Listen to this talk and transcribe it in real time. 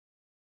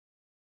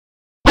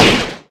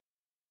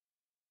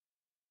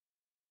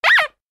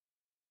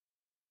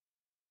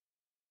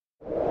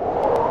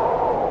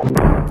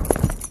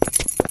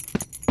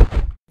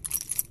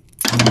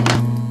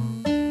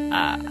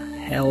Ah,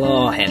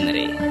 hello,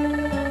 Henry.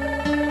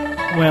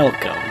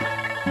 Welcome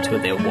to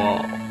the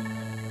wall.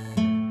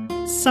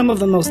 Some of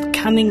the most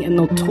cunning and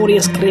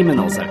notorious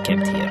criminals are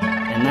kept here,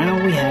 and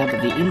now we have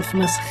the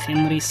infamous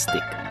Henry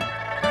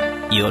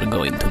Stickmin. You're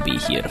going to be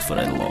here for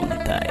a long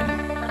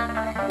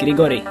time.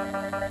 Grigori,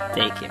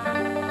 take him.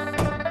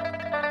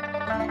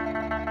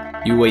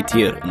 You wait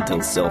here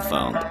until cell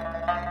found.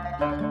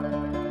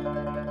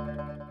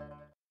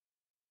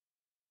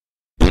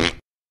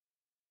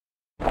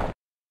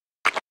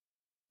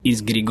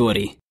 Is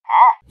Grigori?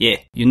 Huh? Yeah,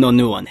 you know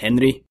new one,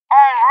 Henry?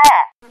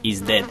 He's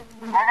dead.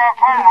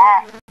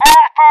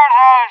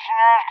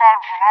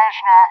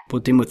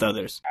 Put him with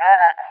others.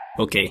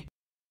 Okay.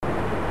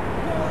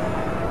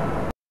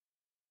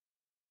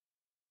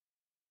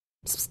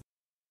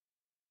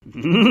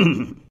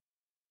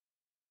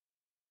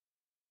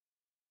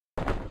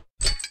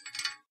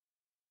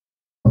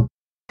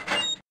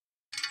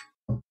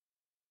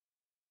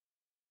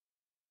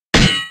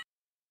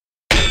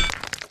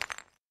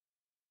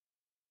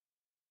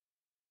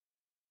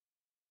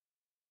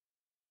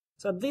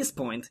 So at this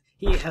point,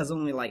 he has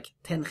only like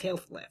 10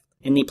 health left.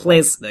 And he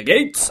plays, "The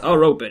gates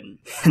are open."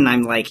 And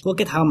I'm like,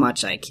 look at how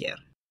much I care.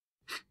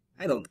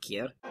 I don't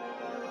care.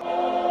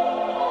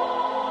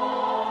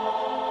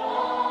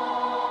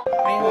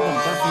 I ended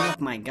up buffing up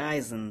my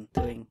guys and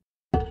doing...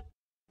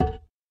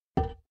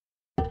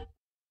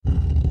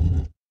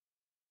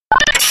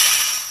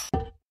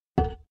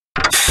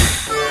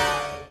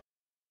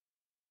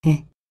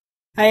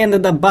 I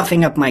ended up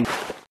buffing up my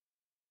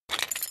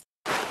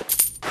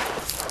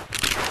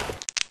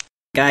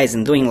guys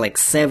and doing like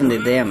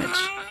 70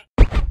 damage.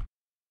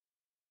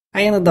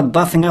 I ended up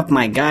buffing up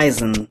my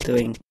guys and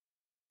doing...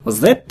 Was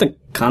that the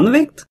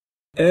convict?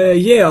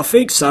 Yeah, I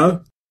think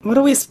so. What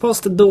are we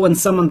supposed to do when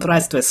someone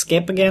tries to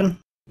escape again?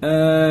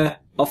 I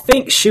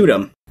think shoot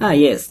him. Ah,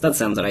 yes, that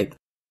sounds right.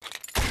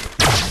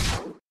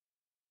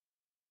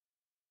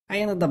 I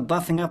ended up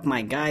buffing up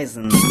my guys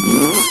and...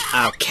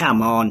 Oh,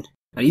 come on.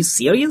 Are you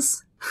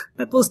serious?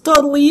 That was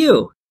totally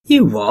you.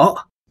 You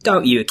what?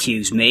 Don't you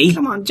accuse me.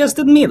 Come on, just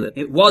admit it.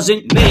 It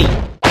wasn't me.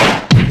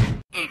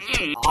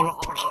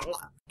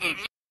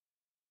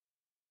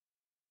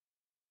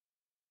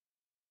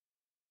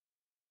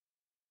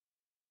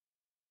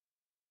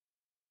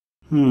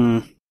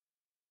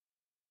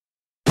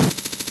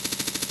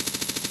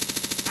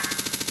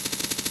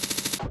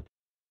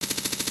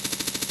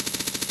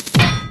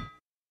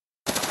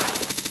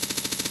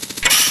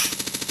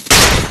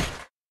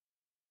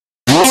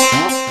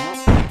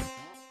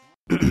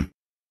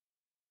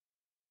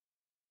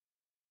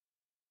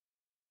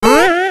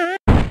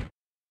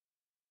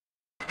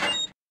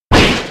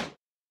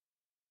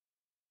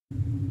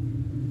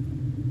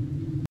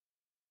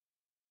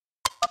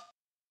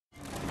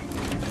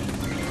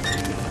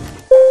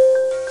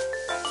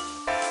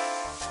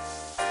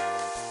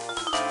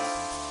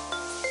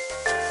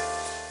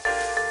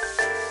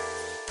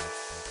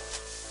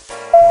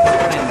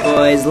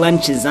 Boys,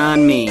 lunch is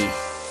on me.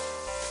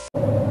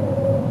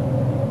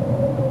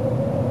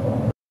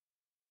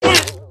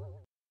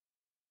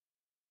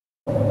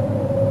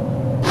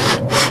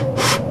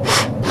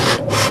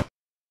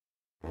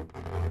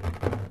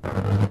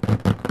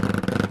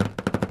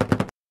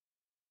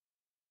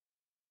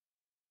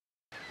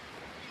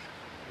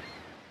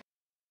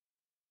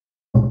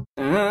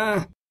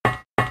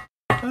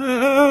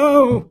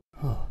 Oh!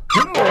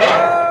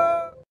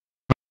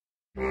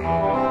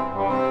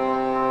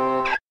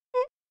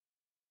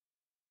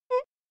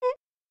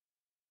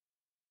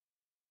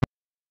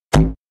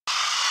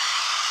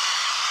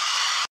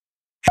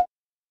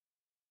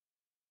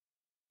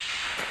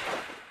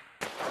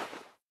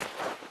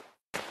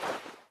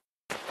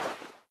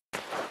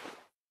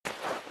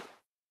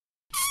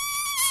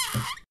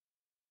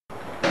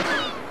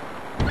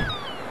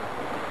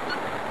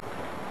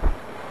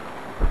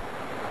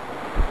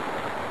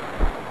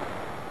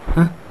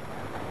 Huh?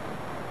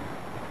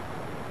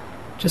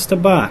 Just a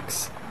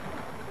box.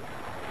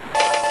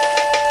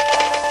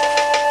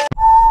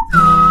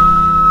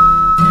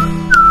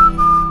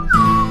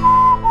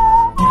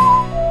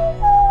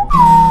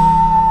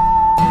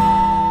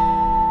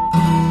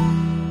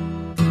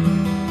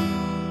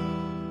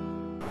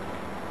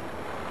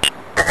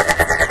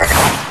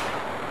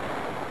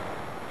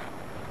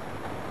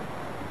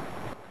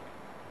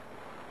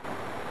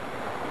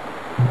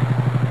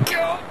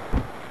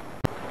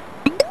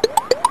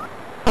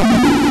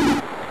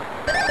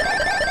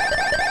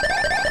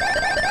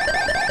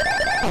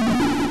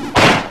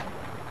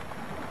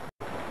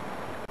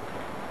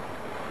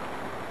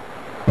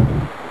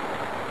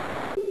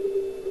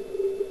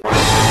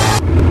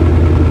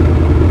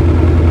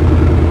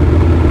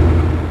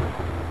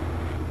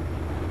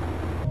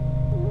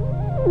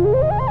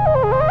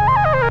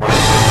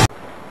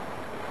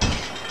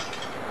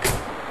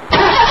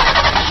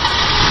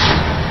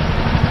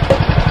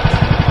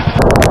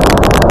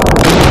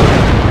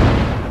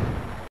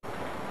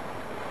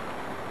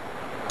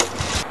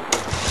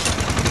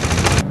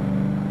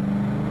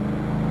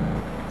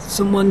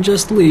 someone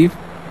just leave?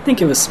 I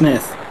think it was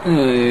Smith.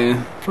 Oh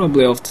yeah,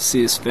 probably off to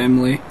see his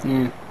family.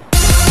 Yeah.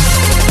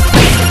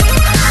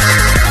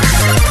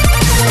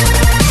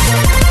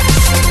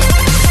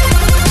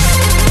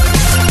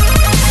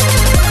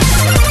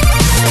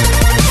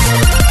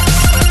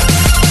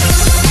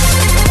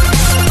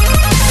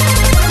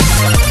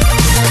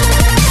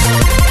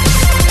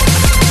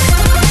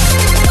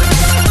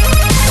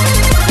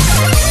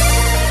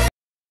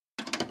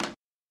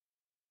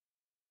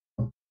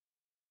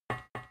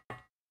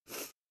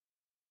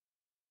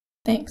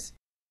 Thanks.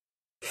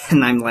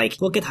 And I'm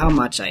like, look at how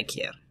much I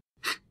care.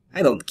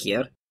 I don't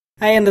care.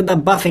 I ended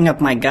up buffing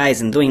up my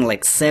guys and doing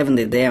like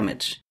 70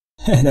 damage.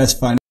 That's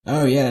fun.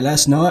 Oh yeah,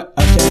 last night.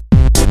 Okay.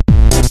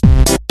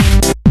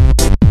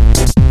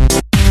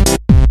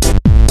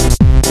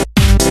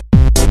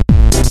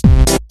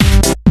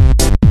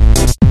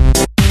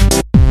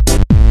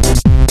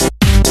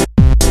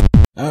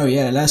 Oh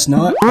yeah, last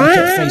night I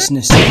kept facing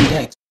the same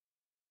deck.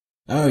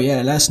 Oh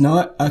yeah, last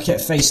night I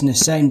kept facing the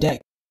same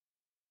deck.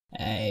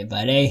 Hey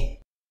buddy.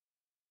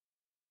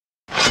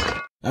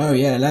 Oh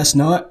yeah, last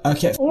night I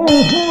kept...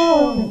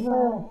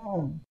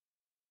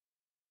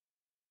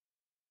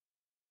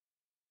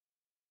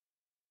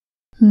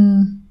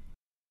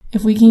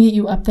 If we can get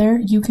you up there,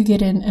 you could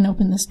get in and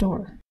open this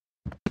door.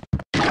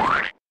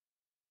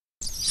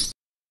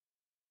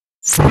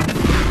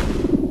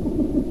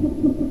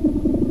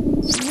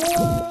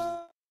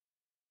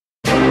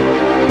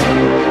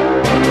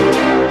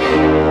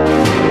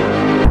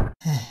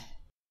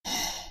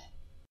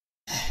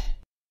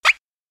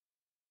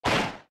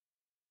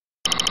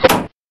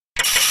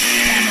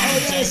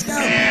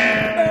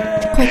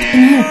 Quick,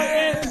 in here.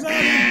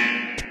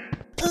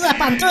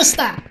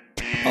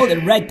 Hold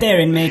it right there,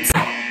 inmates.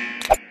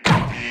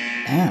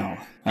 Ow.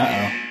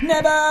 Uh-oh.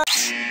 Never!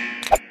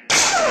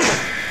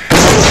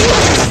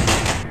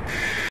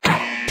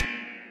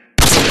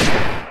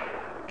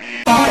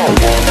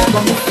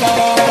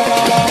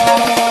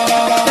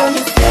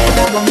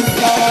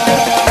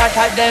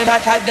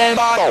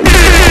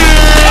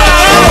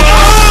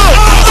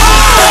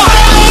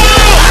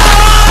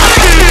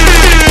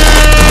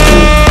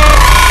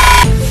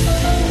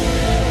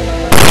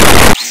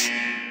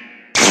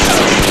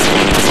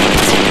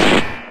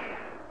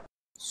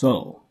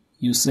 So,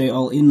 you say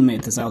all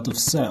inmate is out of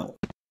cell?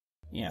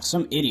 Yeah,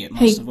 some idiot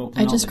must Hey, have opened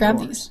I all just the grabbed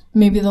doors. these.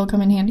 Maybe they'll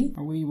come in handy?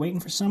 Are we waiting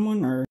for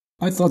someone, or...?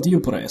 I thought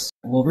you press.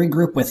 We'll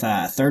regroup with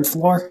third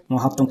floor, and we'll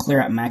help them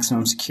clear out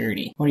maximum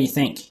security. What do you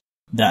think?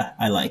 Duh,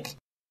 I like.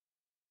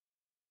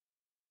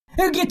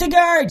 Who get the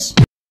guards?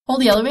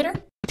 Hold the elevator?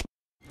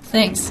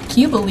 Thanks. Can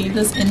you believe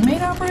this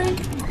inmate outbreak?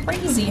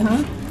 Crazy,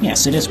 huh?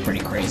 Yes, it is pretty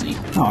crazy.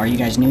 Oh, are you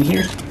guys new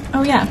here?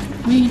 Oh yeah,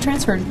 we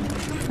transferred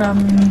from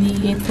the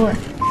 8th floor.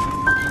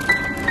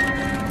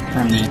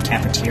 From the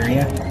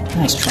cafeteria?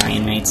 Nice try,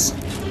 inmates.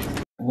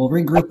 We'll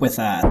regroup with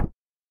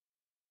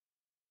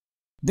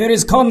There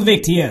is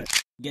convict here!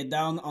 Get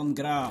down on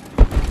ground.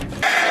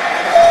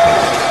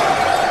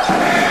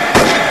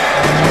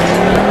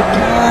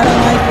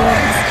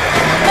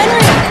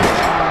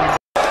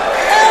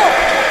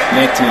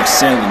 Back to your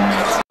cell,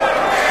 inmates.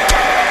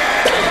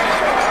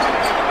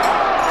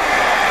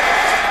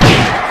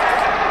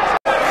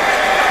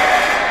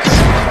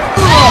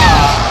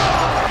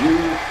 You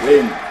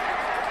win.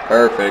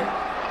 Perfect.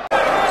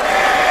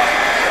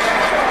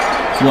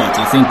 What,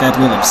 you think that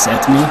will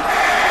upset me?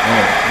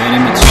 Oh, very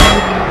much so.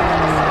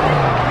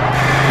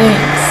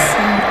 Thanks, I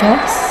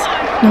guess.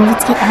 Now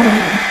let's get out of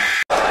here.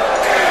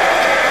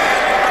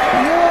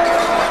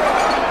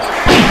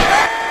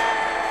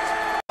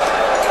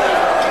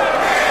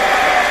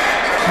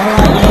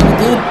 Alright, yeah, we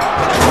good?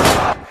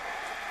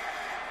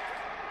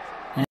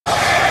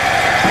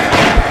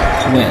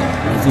 Well,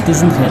 if it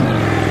isn't Henry.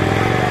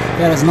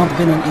 There has not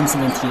been an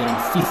incident here in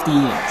 50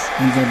 years,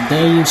 and the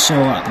day you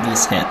show up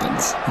this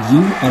happens.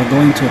 You are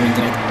going to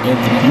regret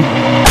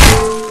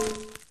everything.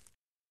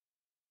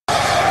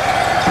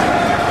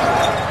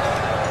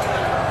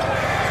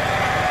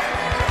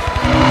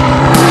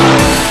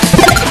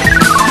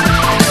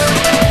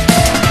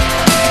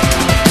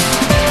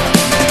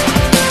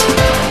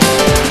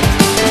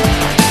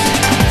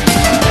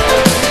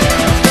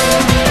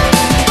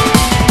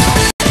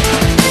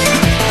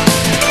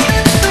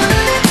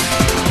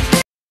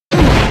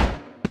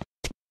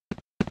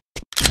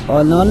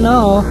 Oh no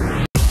no!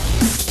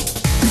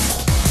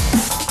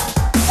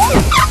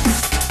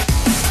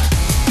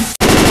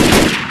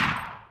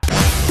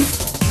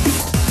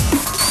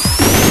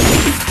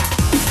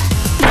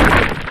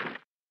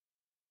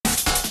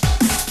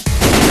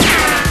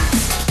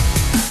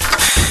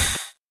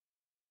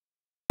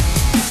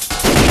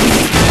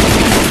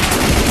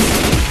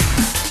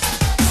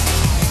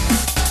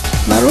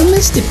 Warum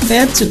ist die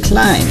Pferd zu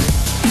klein?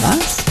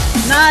 Was?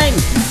 Nein!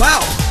 Wow!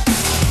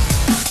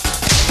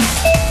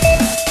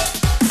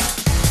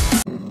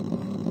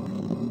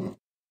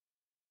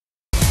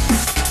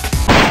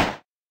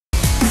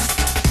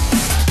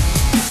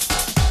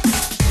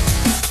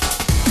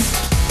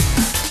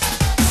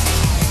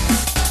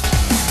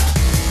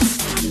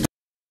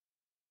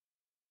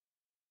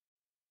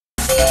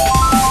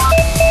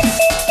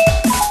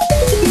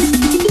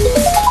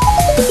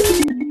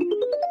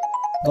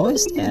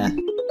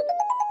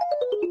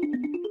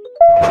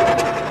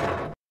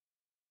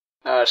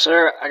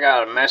 Sir, I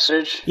got a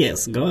message.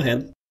 Yes, go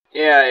ahead.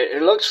 Yeah,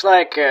 it looks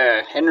like,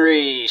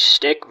 Henry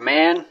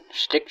Stickmin.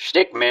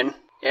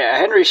 Yeah,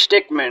 Henry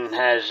Stickmin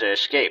has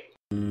escaped.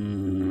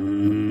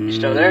 You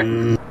still there?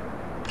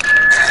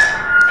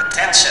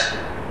 Attention!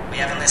 We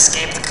have an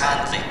escaped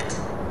convict.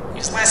 He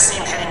was last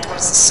seen heading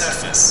towards the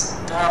surface.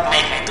 Do not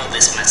make me do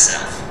this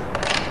myself.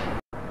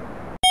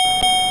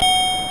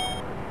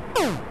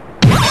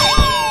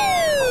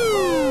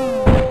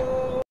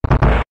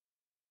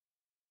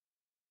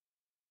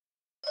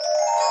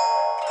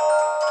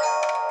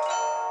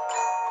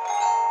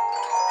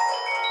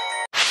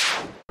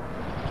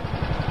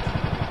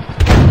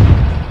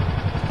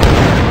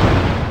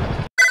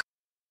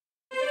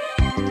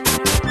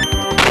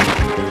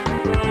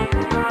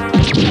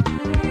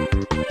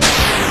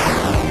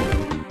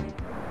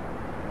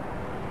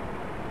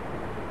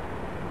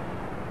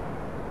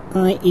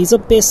 He's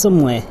up there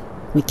somewhere.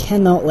 We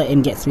cannot let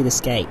him get through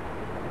this gate.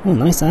 Oh,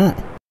 nice hat.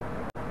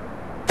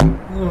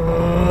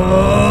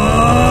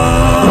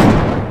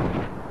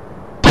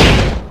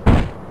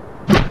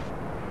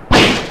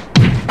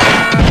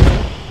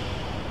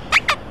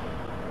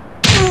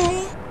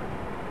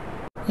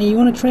 Hey, you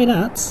wanna trade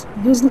hats?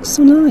 Yours looks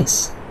so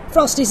nice.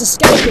 Frosty's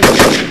escaping!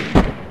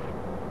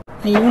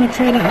 Hey, you wanna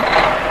trade hats?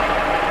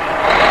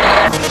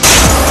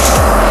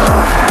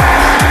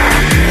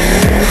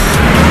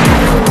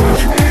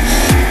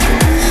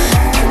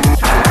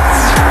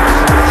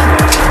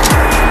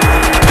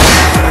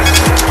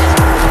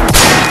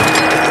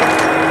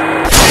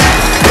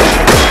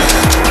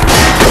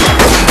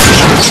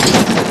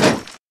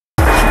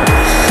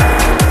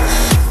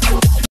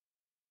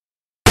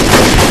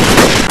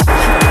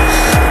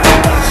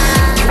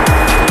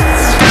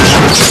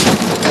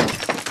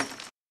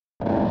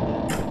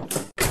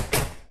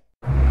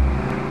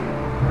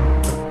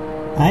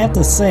 I have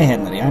to say,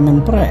 Henry, I'm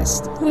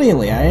impressed.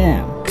 Really, I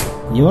am.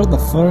 You're the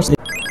first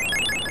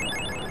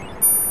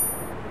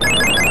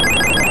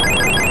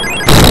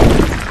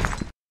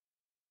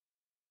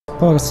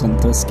person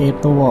to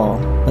escape the wall,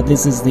 but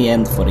this is the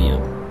end for you.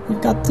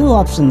 You've got two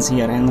options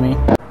here, Henry.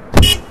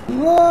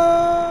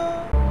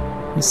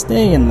 You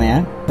stay in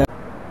there, but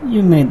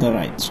you made the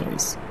right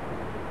choice.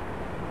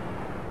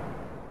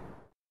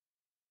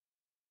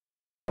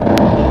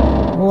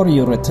 Or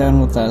you return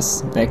with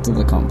us back to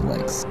the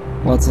complex.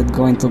 What's it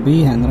going to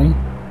be, Henry?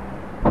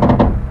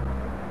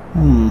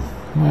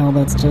 Well,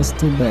 that's just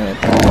too bad.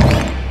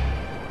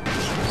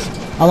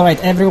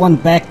 Alright, everyone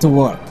back to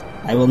work.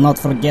 I will not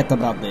forget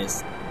about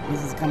this.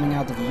 This is coming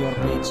out of your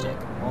paycheck,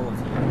 all of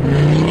you.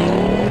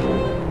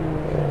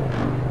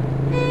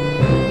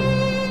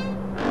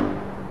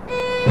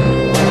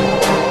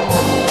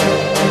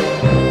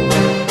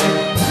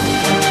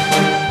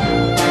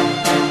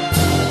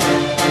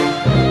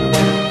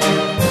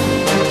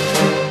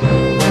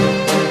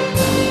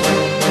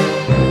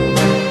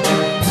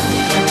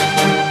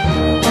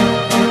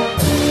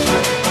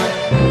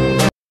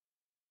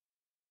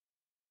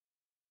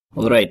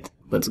 Alright,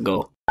 let's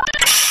go.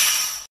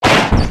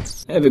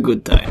 Have a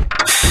good time.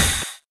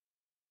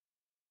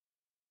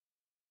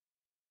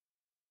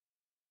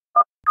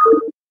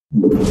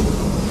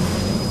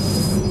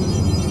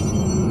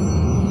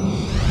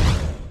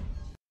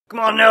 Come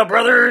on now,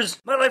 brothers!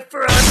 My life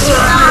for us!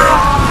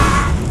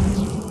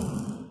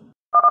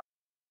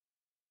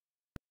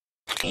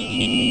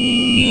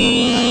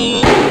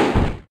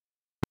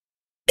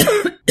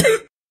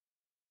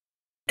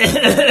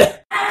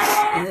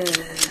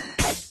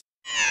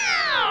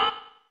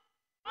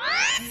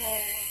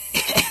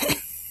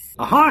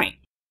 Ahoy!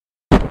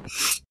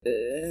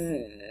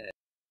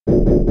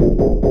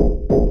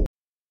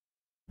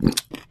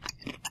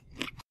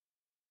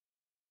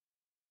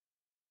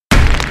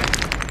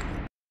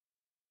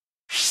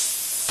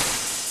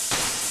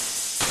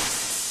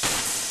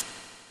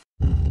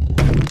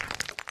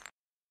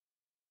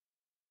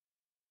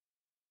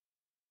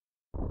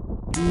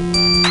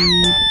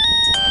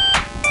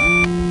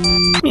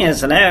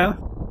 Yes, hello?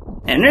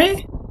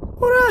 Henry?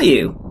 Where are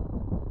you?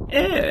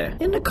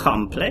 In the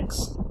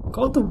complex?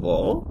 Called the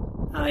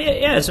wall? Oh,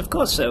 yes, of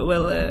course, sir.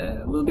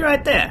 We'll be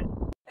right there.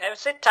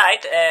 Sit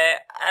tight.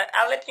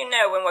 I'll let you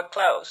know when we're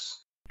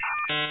close.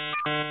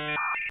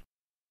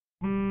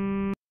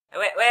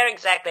 Where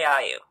exactly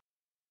are you?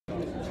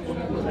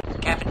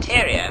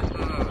 Cafeteria?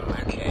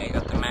 Okay,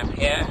 got the map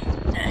here.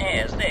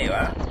 Yes, there you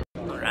are.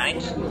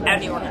 Alright, how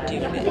do you want to do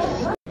this?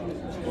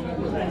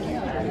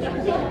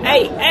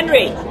 Hey,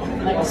 Henry!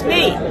 It's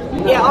me!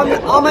 Yeah,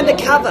 I'm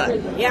undercover.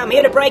 Yeah, I'm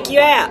here to break you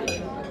out.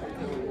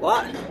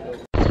 What?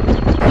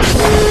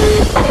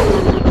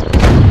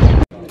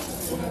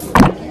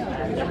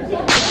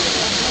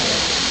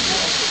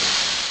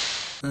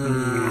 Come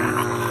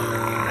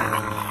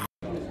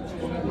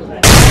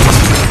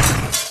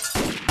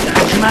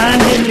on,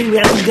 Henry,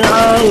 let's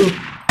go!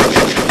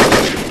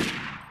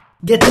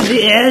 Get to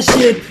the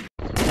airship!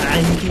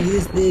 You can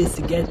use this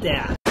to get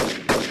there.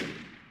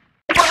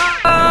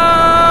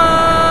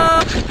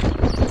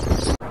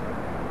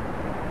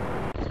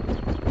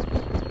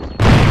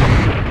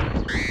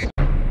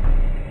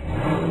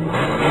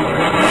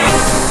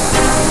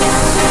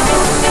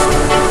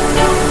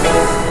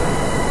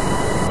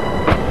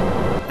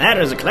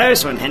 was a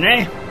close one,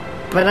 Henry.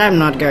 But I'm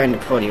not going to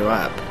pull you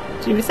up.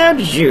 See, without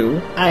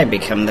you, I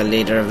become the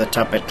leader of the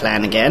Tuppet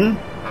clan again.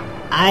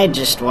 I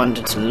just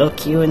wanted to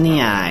look you in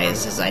the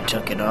eyes as I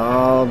took it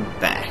all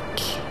back.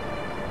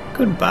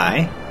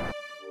 Goodbye.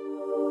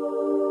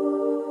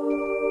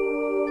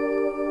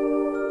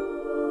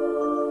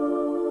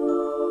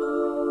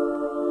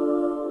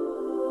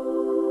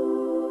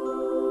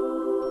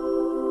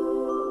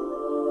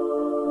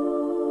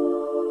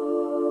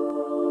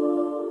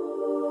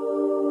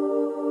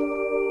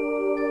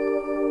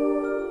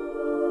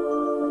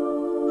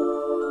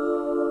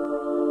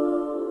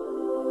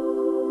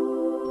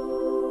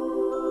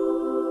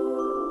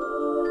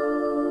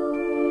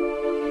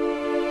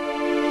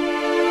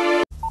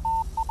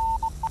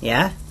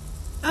 Yeah?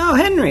 Oh,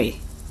 Henry!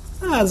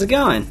 Oh, how's it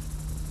going?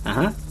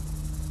 Uh-huh.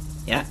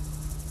 Yeah.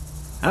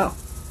 Oh.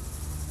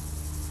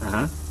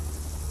 Uh-huh.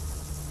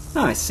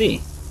 Oh, I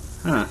see.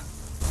 Huh.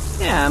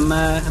 Yeah,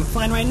 I'm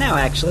flying right now,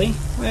 actually.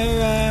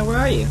 Where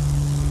are you?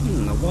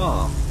 The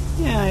wall.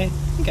 Yeah, I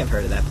think I've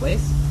heard of that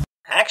place.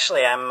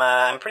 Actually,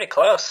 I'm pretty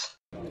close.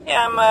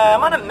 Yeah,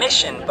 I'm on a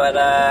mission, but,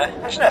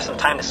 I should have some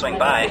time to swing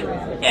by.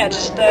 Yeah,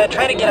 just,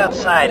 try to get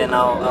outside and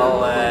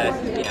I'll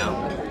you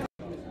know...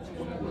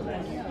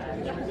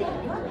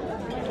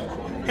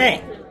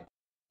 Hey.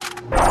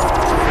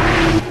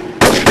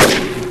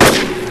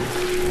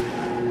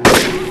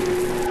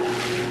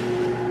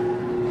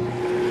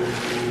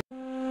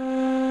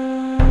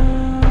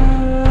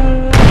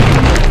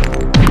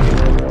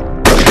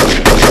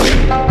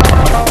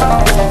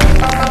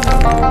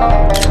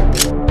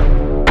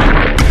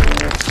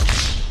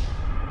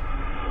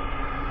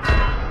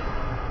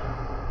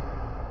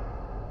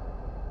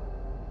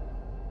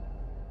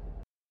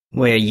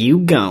 Where you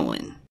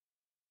going?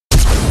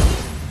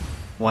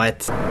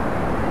 What?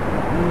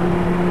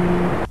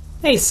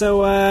 Hey,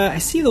 so, I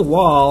see the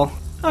wall.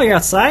 Oh, you're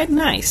outside?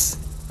 Nice.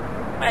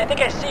 I think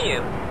I see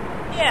you.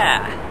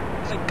 Yeah,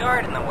 there's a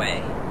guard in the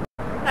way.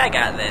 I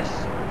got this.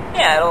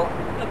 Yeah,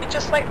 it'll be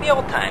just like the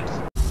old times.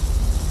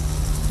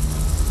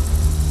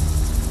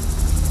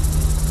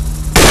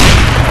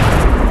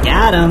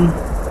 Got him.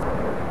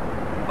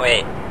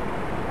 Wait.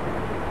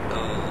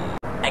 Ooh,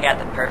 I got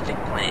the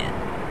perfect plan.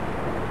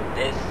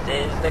 This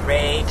is the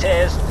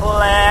greatest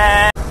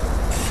plan.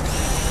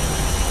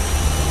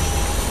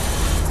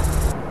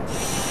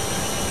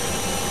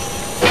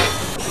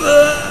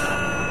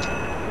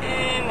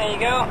 And there you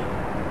go.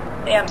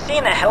 Hey, I'm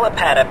seeing a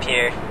helipad up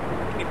here.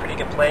 Could be a pretty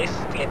good place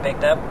to get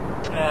picked up.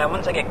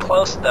 Once I get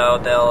close, though,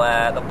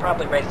 they'll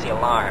probably raise the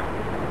alarm.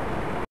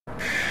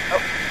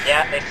 Oh,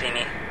 yeah, they see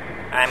me.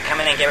 I'm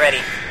coming in. Get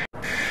ready.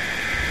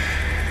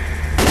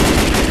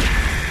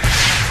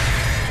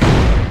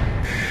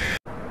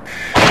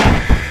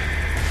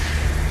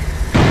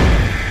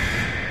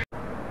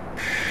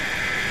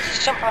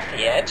 Just jump off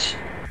the edge.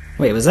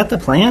 Wait, was that the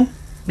plan?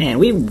 Man,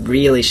 we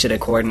really should have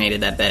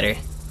coordinated that better.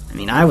 I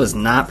mean, I was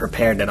not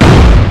prepared at all.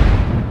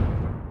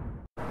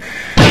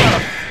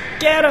 Oh,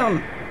 get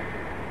him!